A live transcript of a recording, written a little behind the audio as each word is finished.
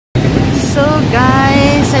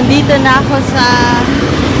Nandito na ako sa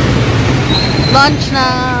launch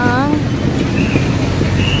ng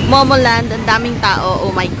Momoland. Ang daming tao.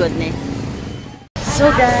 Oh my goodness. So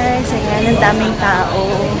guys, ayan, ang daming tao.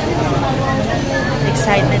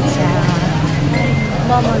 Excited sa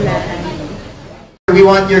Momoland. We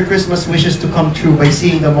want your Christmas wishes to come true by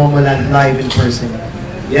seeing the Momoland live in person.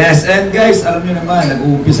 Yes, and guys, alam nyo naman,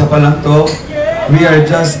 nag-uumpisa pa lang to. We are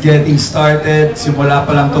just getting started. Simula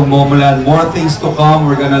pa lang tong Momoland. More things to come.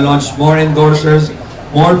 We're gonna launch more endorsers,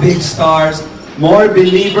 more big stars, more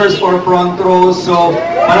believers for front row. So,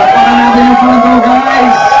 palakpakan natin yung front row,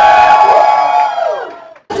 guys!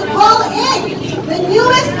 To call in the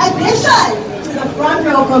newest addition to the front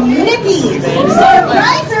row community.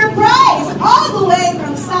 Surprise, surprise! All the way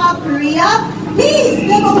from South Korea. Please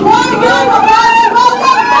give a warm round of applause and welcome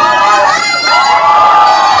Momoland!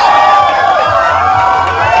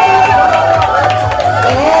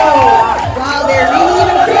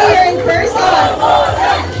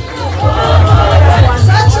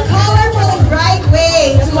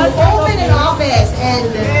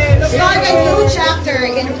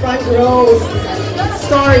 Front row's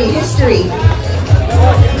story, history.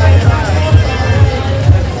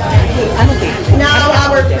 Now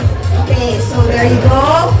so there you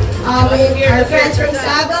go. Our friends from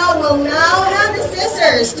Saga will now have the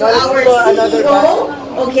scissors to our CEO.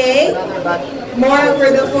 Okay. More for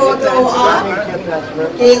the photo op.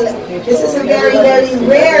 Okay, this is a very, very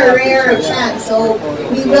rare chance. So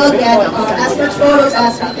we will get as much photos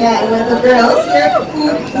as we can with the girls here who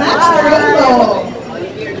match the rainbow.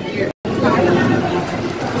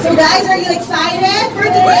 So guys, are you excited for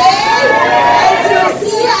today? And to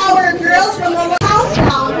see our girls from the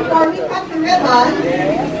countdown before we cut the ribbon.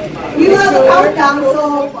 We will have a countdown,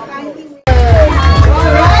 so alright,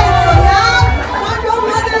 so now front row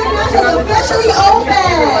Mother International is officially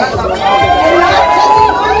open. And not just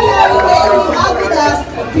an ordinary way, we have with us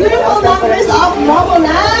beautiful members of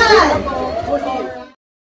Momoland.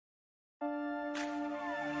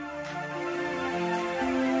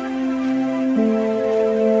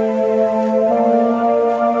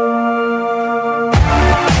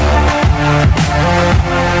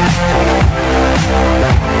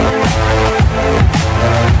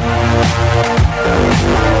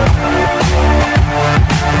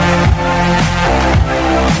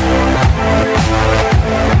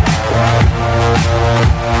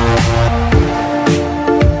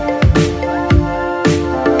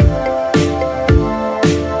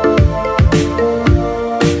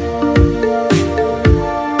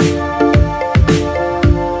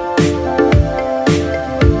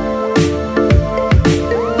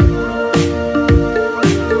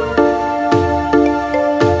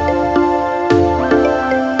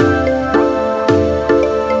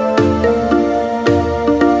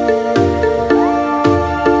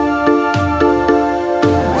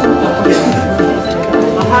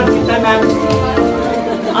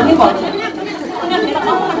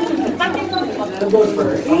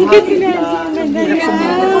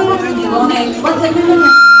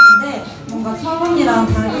 뭔가 처음이랑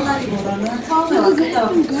다르다기보다는 처음에 왔을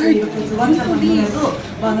때랑 이렇게 두 번째 방문에도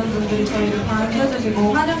많은 분들이 저희를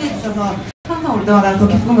반겨주시고 환영해주셔서 항상 올 때마다 더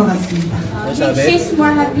기쁜 것 같습니다. She's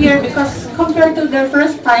more happier because compared to their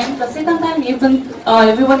first time, the second time even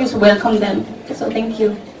everyone is welcome them. So thank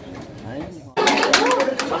you.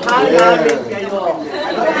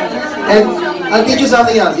 And I'll teach you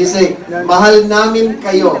something else. You say, mahal namin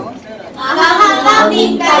kayo. Mahal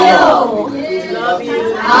namin kayo.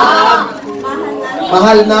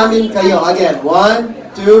 Mahal namin kayo. Again, 1,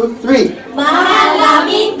 2, 3. Mahal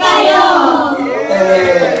namin kayo.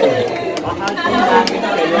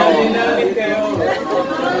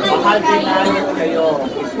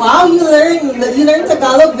 Wow, you learn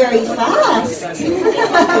Tagalog very fast.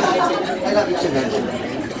 I love each and every.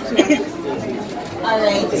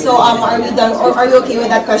 Alright, so are we done, or are you okay with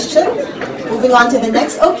that question? Moving on to the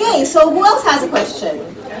next. Okay, so who else has a question?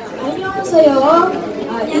 안녕하세요.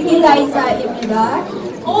 이길라이자입니다.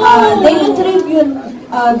 데일리 트리뷴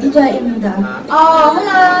기자입니다.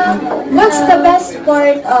 Hello. What's the best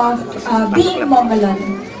part of being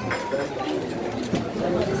Momoland?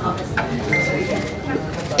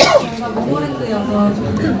 저희가 모모랜드여서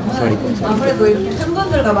아무래도 이렇게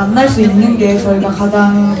팬분들과 만날 수 있는 게 저희가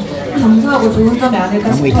가장 감사하고 좋은 점이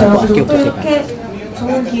아닐까 싶어요. 그리고 또 이렇게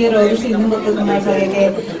좋은 기회를 얻을 수 있는 것도 정말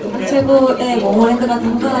저에게 최고의 모모랜드가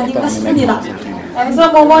된 건 아닌가 싶습니다. As a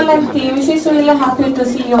Momoland team, she's really happy to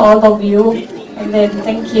see you, all of you. And then,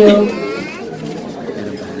 thank you.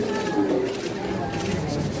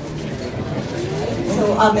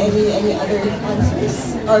 So, any other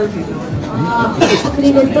answers? Or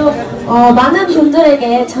그리고 또 많은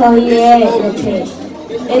분들에게 저희의 이렇게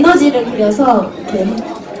에너지를 드려서 이렇게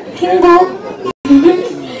행복,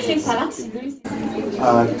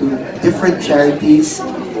 to different charities.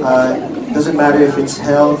 Doesn't matter if it's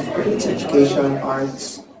health, or it's education,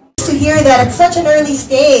 arts. To hear that at such an early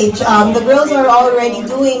stage, the girls are already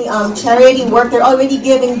doing charity work. They're already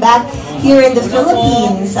giving back here in the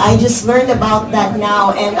Philippines. I just learned about that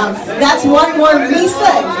now, and that's one more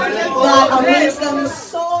reason that makes them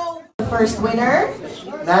so. The first winner,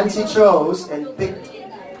 Nancy chose and picked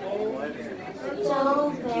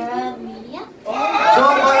Joe Media.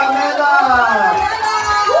 Joe Barameda!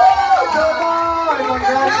 Joe Boy!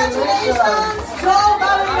 Congratulations! Joe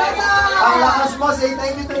Barameda! Ang lakas mo, say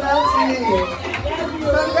thank you to Nancy!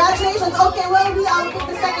 Congratulations! Okay, well, we picked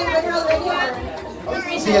the second winner already.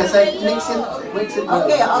 Sige, mix it.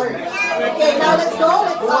 Okay, alright. Okay, now let's go.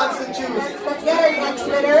 Who wants to choose? Let's get our next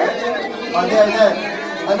winner. Oh, there.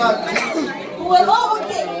 Ano? Oh,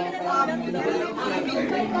 okay.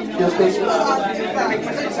 Your space.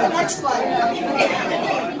 The next one.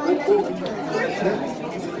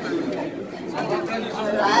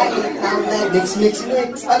 Alright, now let's... Mix.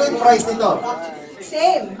 Ano yung price nito?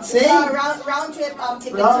 Same. Round trip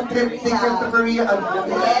ticket. Round trip ticket to Korea.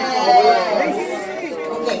 Yes.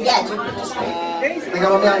 Okay, yeah. Teka,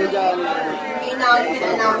 mamaya. Okay, now you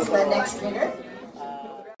can announce the next winner.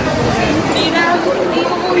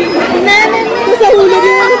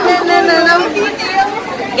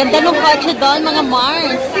 Ganda ng kotse doon, mga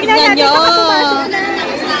Mars. Tignan nyo.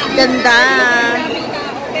 Ganda.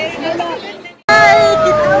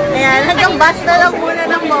 Ayan, hanggang bus na lang muna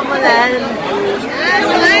ng Momoland.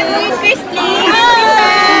 Hi, Christy!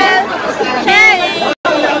 Shell!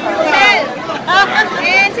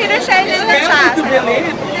 And sino Shell na siya?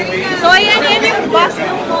 So, ayan yung bus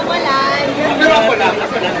ng Momoland.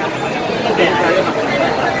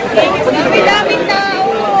 Dami-daming tao!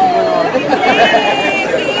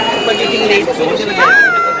 Magiging late po.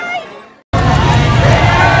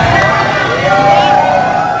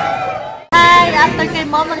 Hi! After kay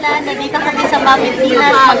Momoland, nandito kami sa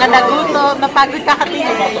Pilipinas. Mga nagutom, napagod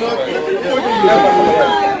kakatingin.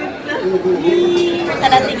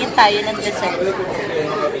 Tara, tingin tayo ng dessert.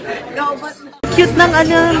 Cute ng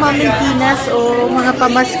Pilipinas o mga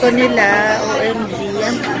pamasko nila. OMG.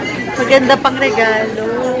 Maganda pang regalo.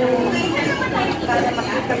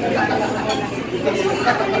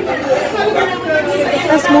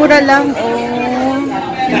 Mas mura lang,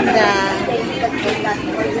 ganda.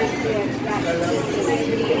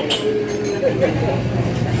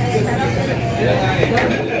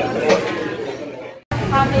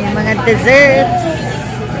 Yung mga desserts.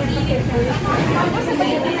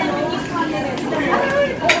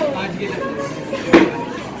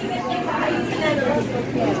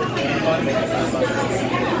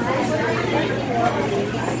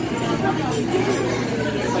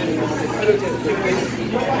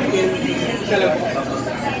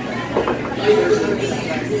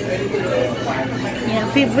 Yeah,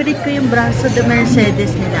 favorite ko yung braso de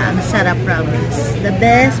Mercedes nila. Ang sarap, promise. The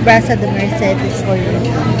best braso de Mercedes ko yun.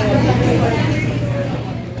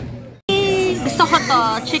 Gusto ko to,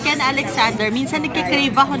 Chicken Alexander. Minsan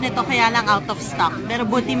nagkikrave ako nito kaya lang out of stock. Pero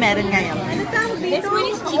buti meron ngayon.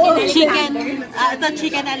 Chicken. Ito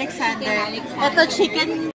Chicken Alexander. Ito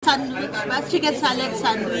chicken sandwich. Chicken salad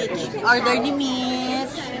sandwich. Order ni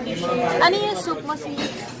Miss. Ano yung soup mo,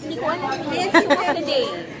 sis? Hindi ko alam. Yes, soup of the day.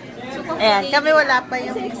 Ayan, kami wala pa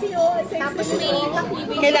yung... Tapos may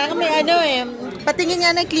cleavage. Kailangan may patingin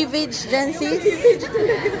nga ng cleavage dyan, sis.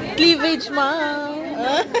 Cleavage, ma'am.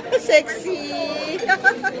 Sexy.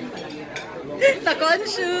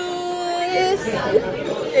 Na-conscious.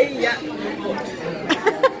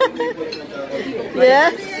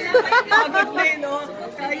 Yes.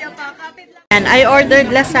 And I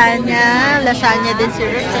ordered lasagna. Lasagna din si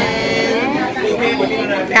Rochelle.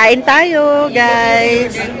 Kain tayo,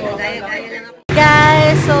 guys.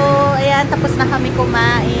 Guys, so, ayan, tapos na kami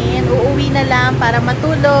kumain. Uuwi na lang para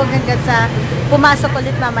matulog hanggang sa pumasok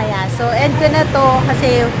ulit mamaya. So, end ko na to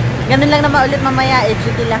kasi ganun lang naman ulit mamaya.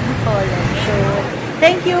 Duty lang ako. So,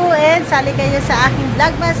 thank you and sali kayo sa aking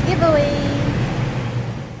VlogMas giveaway.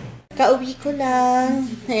 Kauwi ko lang.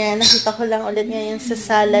 Ayan, nakita ko lang ulit ngayon sa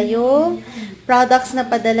sala yung products na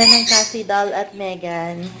padala ng Cassie Doll at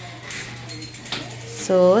Megan.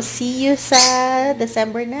 So, see you sa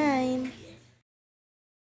December 9.